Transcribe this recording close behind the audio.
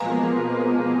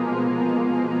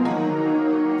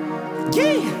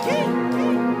You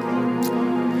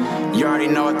already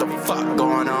know what the fuck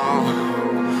going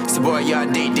on. It's the boy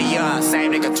Young DYOUNG,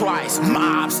 same nigga twice,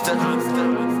 mobster.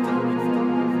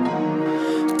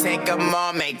 Take a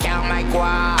moment, count my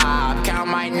guap, count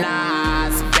my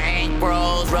knots. Bank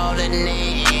rolls rolling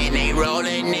in, they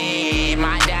rolling in.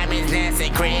 My diamonds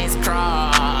dancing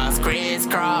crisscross,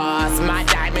 crisscross. My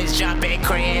diamonds jumping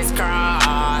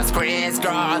crisscross,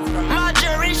 crisscross. My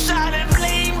jewelry shining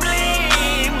bling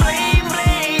bling, bling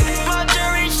bling. My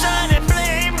jewelry shining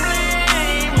bling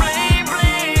bling, bling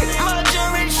bling. My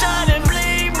jewelry shining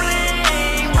bling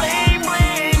bling, bling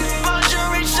bling. My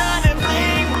jewelry shining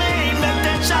bling bling. Let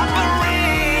that chopper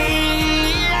ring,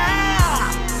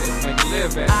 yeah.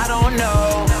 I don't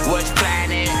know which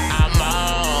planet I'm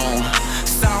on.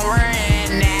 Somewhere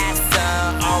in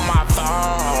NASA on my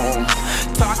phone,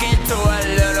 talking to a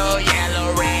little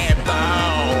yellow red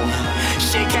bone.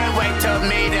 She can't wait to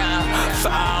meet her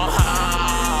phone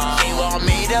home. She want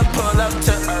me to pull up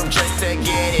to Earth just to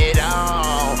get it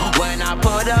on. When I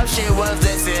put up, she was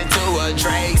listening to a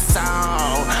Drake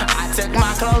song. I took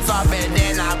my clothes off and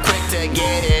then I'm quick to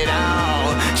get it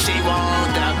on. She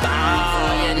want the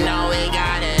ball, you know we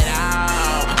got it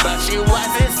on. But she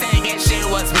wasn't singing, she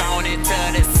was moaning to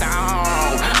the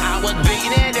song. I was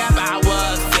beating it up, I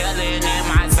was feeling in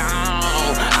my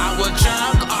zone. I was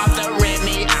drunk off the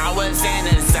Remy, I was in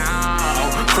the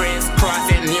zone.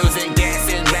 Crisscrossing music,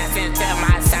 dancing, dancing to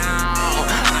my song.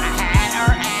 I had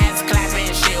her ass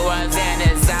clapping, she was in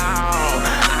the zone.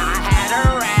 I had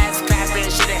her ass clapping,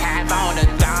 she didn't have on the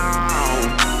thong.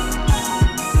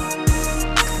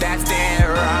 That's dead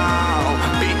wrong.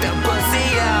 Beat the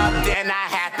pussy up, then I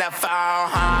had to fall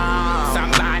home.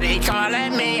 Somebody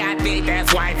calling me, I think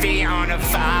that's wifey on the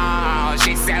phone.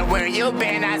 She said, where you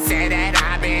been? I said that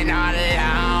I've been all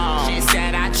alone. She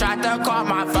said, I tried to call,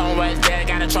 my phone was dead,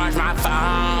 gotta charge my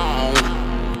phone.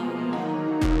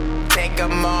 Take a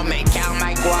moment, count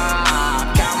my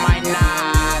guap, count my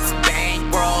knots.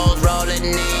 Bank rolls rolling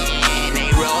in,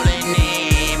 they rolling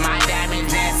in. My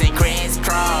diamonds dancing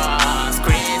crisscross,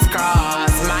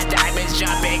 crisscross. My diamonds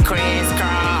jumping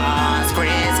crisscross,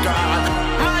 crisscross.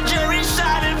 My jewelry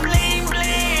shining bling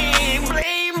bling,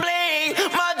 bling bling.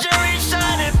 My jewelry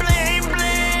shining bling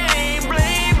bling,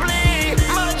 bling bling.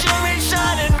 My jewelry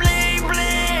shining bling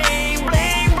bling,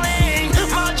 bling bling.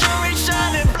 My jewelry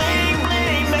shining bling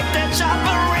bling. Make that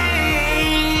chopper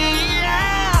ring,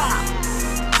 yeah.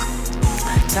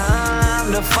 Time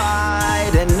to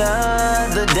fight another